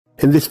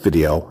In this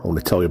video, I want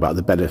to tell you about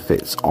the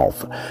benefits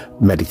of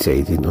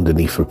meditating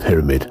underneath a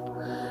pyramid.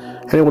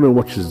 Anyone who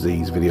watches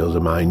these videos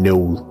of mine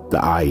know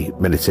that I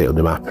meditate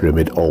under my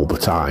pyramid all the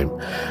time.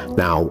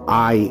 Now,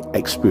 I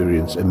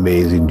experience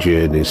amazing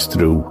journeys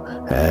through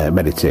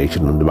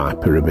meditation under my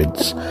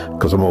pyramids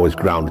because I'm always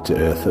grounded to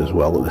earth as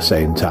well at the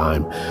same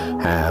time.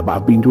 But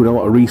I've been doing a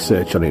lot of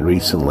research on it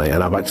recently,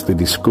 and I've actually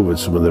discovered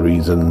some of the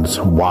reasons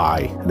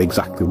why and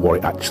exactly what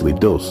it actually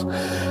does.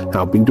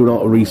 Now, I've been doing a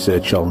lot of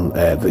research on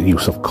the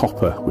use of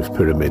copper with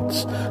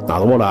pyramids. Now,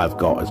 the one I've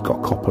got has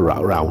got copper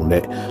right around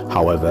it.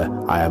 However,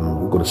 I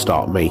am going to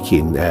start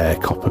making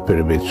copper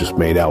pyramids just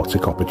made out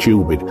of copper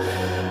tubing.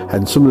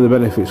 And some of the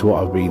benefits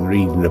what I've been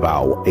reading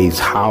about is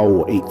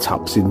how it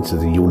taps into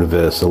the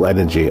universal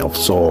energy of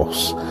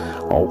source,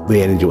 or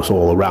the energy that's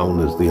all around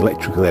us, the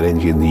electrical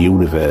energy in the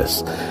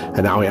universe,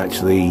 and how it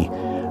actually,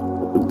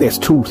 there's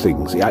two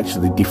things. It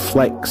actually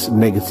deflects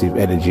negative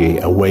energy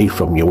away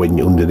from you when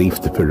you're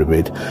underneath the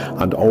pyramid,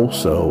 and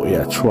also it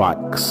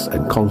attracts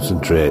and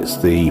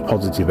concentrates the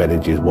positive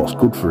energies, what's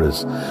good for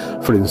us.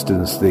 For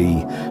instance,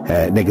 the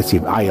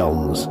negative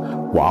ions,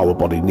 what our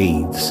body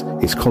needs,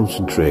 is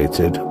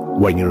concentrated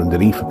when you're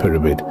underneath a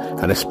pyramid,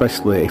 and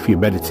especially if you're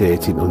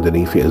meditating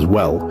underneath it as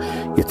well,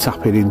 you're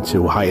tapping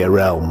into higher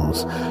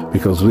realms,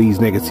 because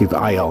these negative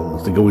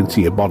ions, they go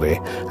into your body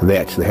and they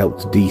actually help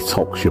to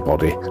detox your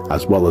body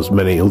as well as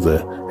many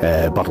other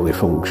bodily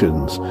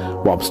functions,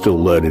 what I'm still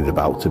learning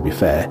about, to be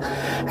fair.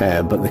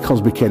 But the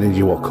cosmic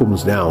energy what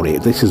comes down,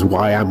 this is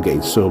why I'm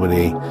getting so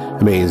many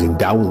amazing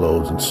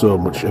downloads and so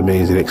much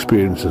amazing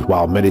experiences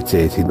while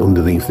meditating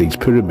underneath these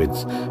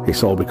pyramids.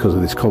 It's all because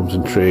of this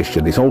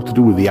concentration. It's all to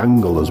do with the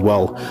angle as well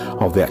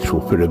of the actual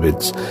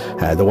pyramids.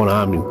 The one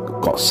I'm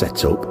got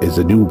set up is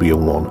the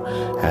Nubian one,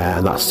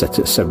 and that's set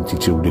at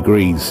 72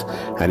 degrees.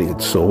 And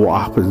so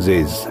what happens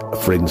is,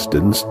 for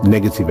instance,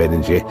 negative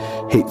energy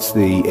hits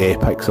the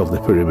apex of the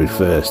pyramid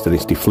first and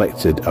it's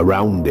deflected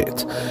around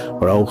it,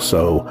 but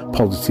also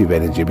positive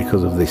energy,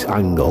 because of this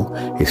angle,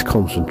 is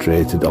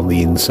concentrated on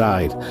the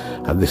inside.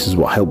 And this is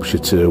what helps you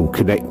to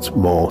connect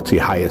more to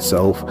your higher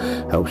self,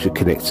 helps you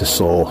connect to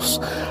source.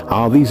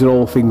 These are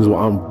all things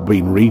what I've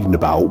been reading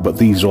about, but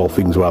these are all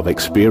things what I've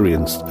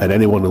experienced, and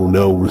anyone who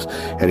knows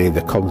any of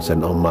the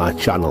content on my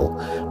channel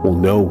will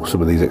know some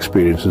of these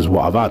experiences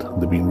what I've had.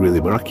 They've been really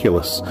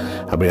miraculous.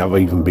 I mean, I've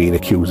even been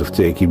accused of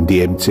taking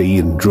DMT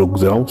and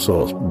drugs and all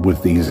sorts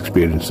with these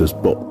experiences,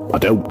 but I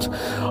don't.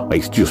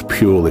 It's just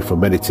purely for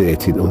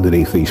meditating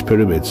underneath these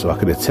pyramids, so I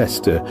can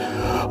attest to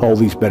all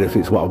these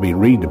benefits what I've been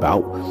reading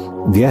about.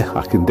 Yeah,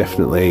 I can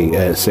definitely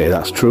say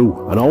that's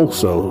true. And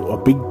also,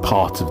 a big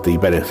part of the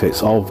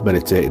benefits of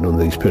meditating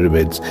under these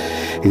pyramids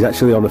is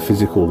actually on a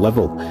physical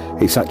level.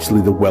 It's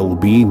actually the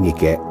well-being you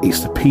get,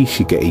 it's the peace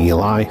you get in your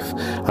life.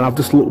 And I've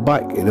just looked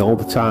back in all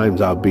the times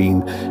I've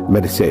been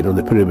meditating on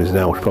the pyramids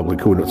now, it's probably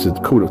coming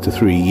up to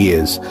 3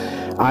 years.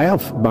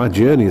 My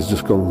journey has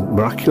just gone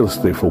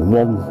miraculously from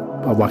one.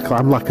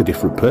 I'm like a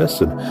different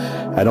person,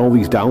 and all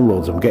these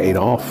downloads I'm getting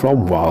are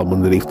from while I'm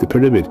underneath the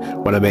pyramid.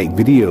 When I make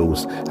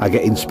videos, I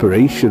get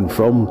inspiration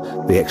from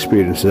the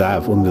experiences I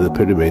have under the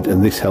pyramid,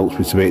 and this helps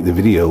me to make the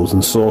videos,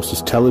 and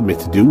sources telling me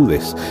to do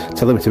this,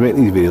 telling me to make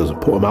these videos and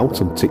put them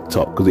out on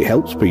TikTok because it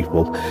helps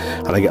people.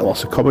 And I get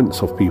lots of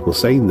comments of people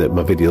saying that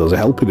my videos are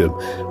helping them.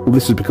 Well,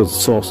 this is because the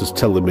source is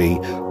telling me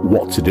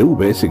what to do,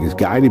 basically. It's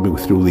guiding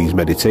me through these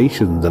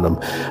meditations, and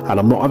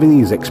I'm not having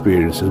these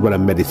experiences when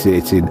I'm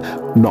meditating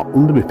not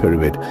under my pyramid.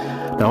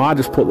 Now, I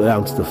just put that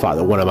down to the fact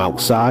that when I'm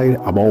outside,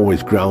 I'm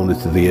always grounded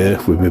to the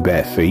earth with my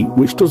bare feet,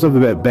 which does have a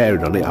bit of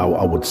bearing on it,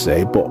 I would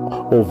say, but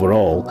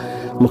overall,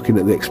 looking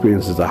at the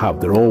experiences I have,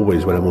 they're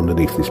always when I'm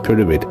underneath this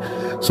pyramid.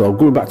 So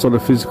going back to on a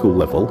physical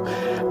level,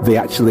 they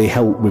actually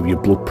help with your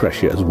blood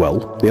pressure as well.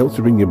 They help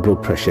to bring your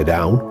blood pressure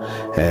down.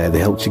 They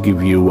help to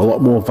give you a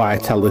lot more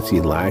vitality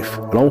in life,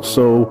 and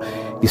also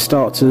you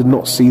start to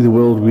not see the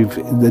world with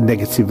the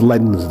negative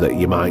lens that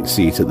you might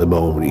see it at the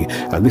moment.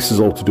 And this is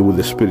all to do with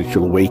the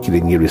spiritual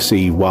awakening you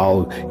receive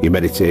while you're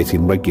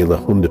meditating regular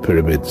under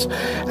pyramids.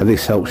 And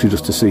this helps you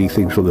just to see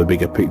things from the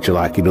bigger picture,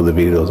 like in other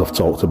videos I've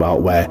talked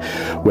about, where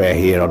we're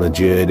here on a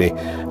journey,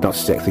 not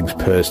to take things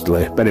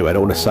personally. But anyway, I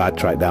don't want to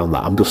sidetrack down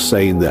that. I'm just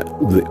saying that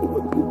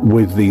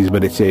with these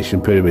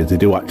meditation pyramids, they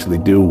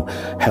do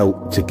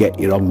help to get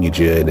you on your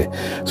journey.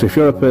 So if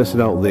you're a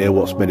person out there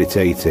what's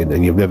meditating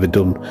and you've never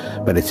done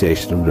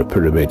meditation under a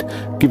pyramid,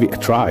 give it a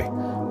try,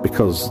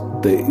 because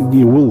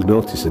you will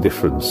notice a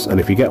difference. And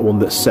if you get one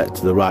that's set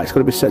to the right, it's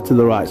going to be set to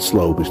the right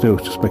slope. It's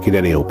not just making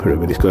any old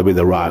pyramid, it's going to be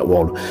the right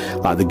one,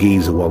 like the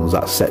Giza ones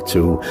that's set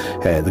to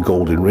the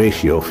golden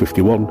ratio,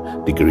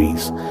 51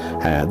 degrees.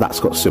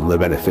 That's got similar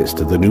benefits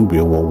to the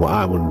Nubian one, what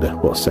I'm under,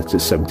 what's set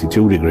at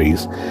 72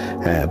 degrees.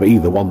 But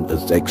either one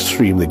is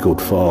extremely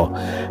good for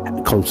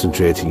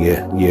concentrating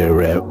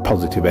your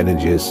positive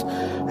energies.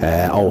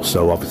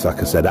 Also, obviously,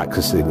 like I said,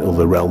 accessing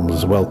other realms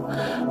as well.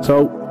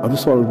 So I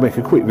just wanted to make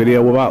a quick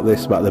video about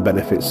this, about the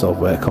benefits of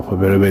copper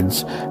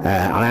pyramids, and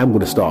I am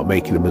going to start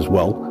making them as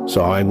well.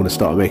 So I'm going to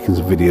start making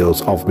some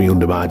videos of me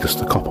under my just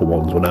the copper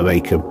ones when I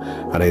make them,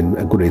 and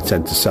I'm going to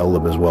intend to sell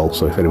them as well.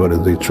 So if anyone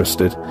is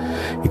interested,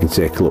 you can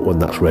take a look when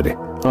that's ready.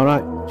 All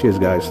right, cheers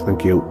guys,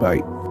 thank you,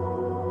 bye.